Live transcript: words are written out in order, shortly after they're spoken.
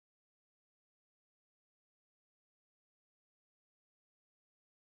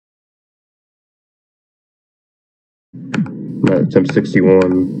Attempt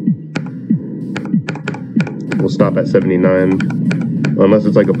 61. We'll stop at 79. Unless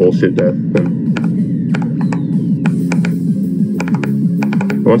it's like a bullshit death. Then.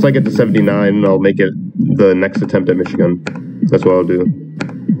 Once I get to 79, I'll make it the next attempt at Michigan. That's what I'll do.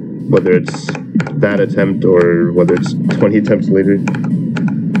 Whether it's that attempt or whether it's 20 attempts later.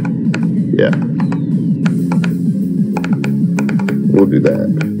 Yeah. We'll do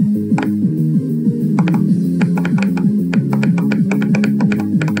that.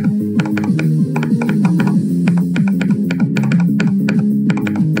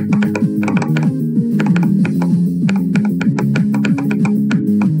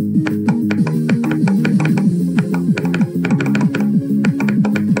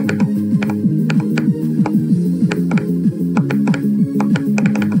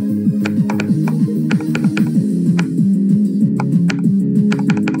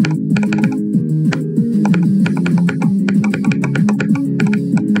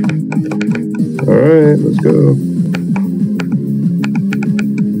 Alright, let's go.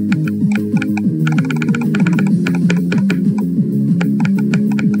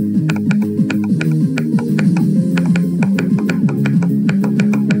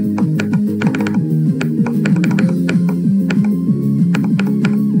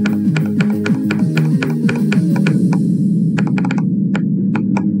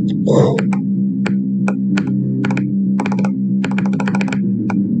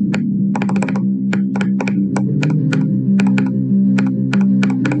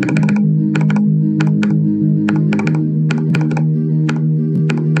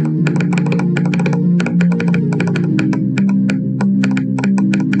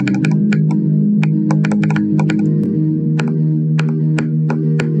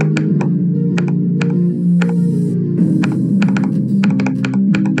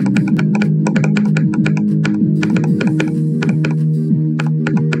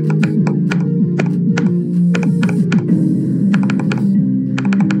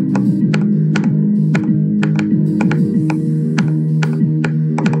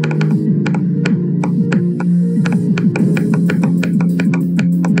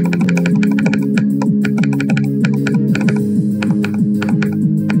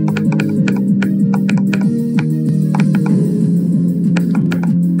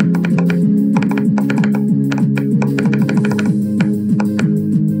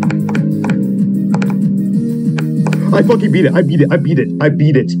 I fucking beat it. I beat it. I beat it. I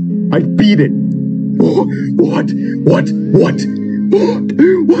beat it. I beat it. What? What? What?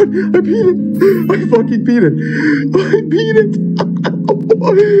 What? I beat it. I fucking beat it. I beat it.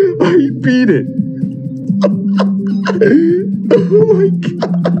 I beat it. Oh my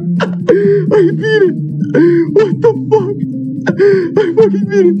god. I beat it. What the fuck? I fucking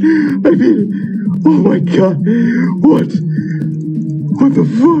beat it. I beat it. Oh my god. What? What the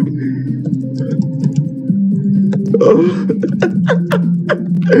fuck?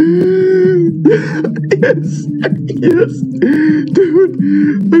 Yes, yes, dude,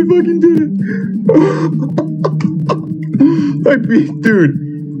 I fucking did it. I beat, dude.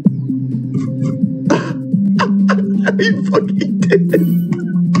 I fucking did it.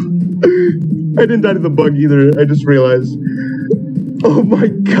 I didn't die to the bug either. I just realized. Oh my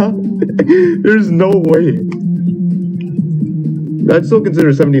god, there's no way. I'd still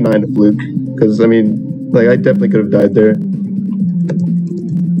consider 79 a fluke, because I mean. Like, I definitely could have died there.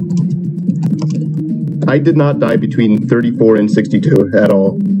 I did not die between 34 and 62 at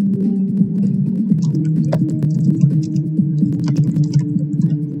all.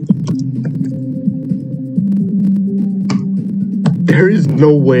 There is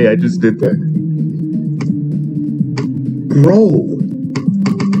no way I just did that. Bro.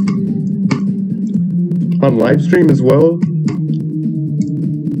 On live stream as well?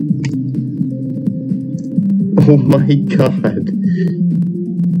 Oh my god.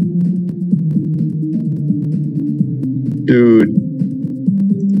 Dude.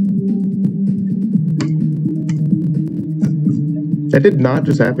 That did not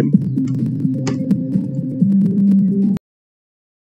just happen.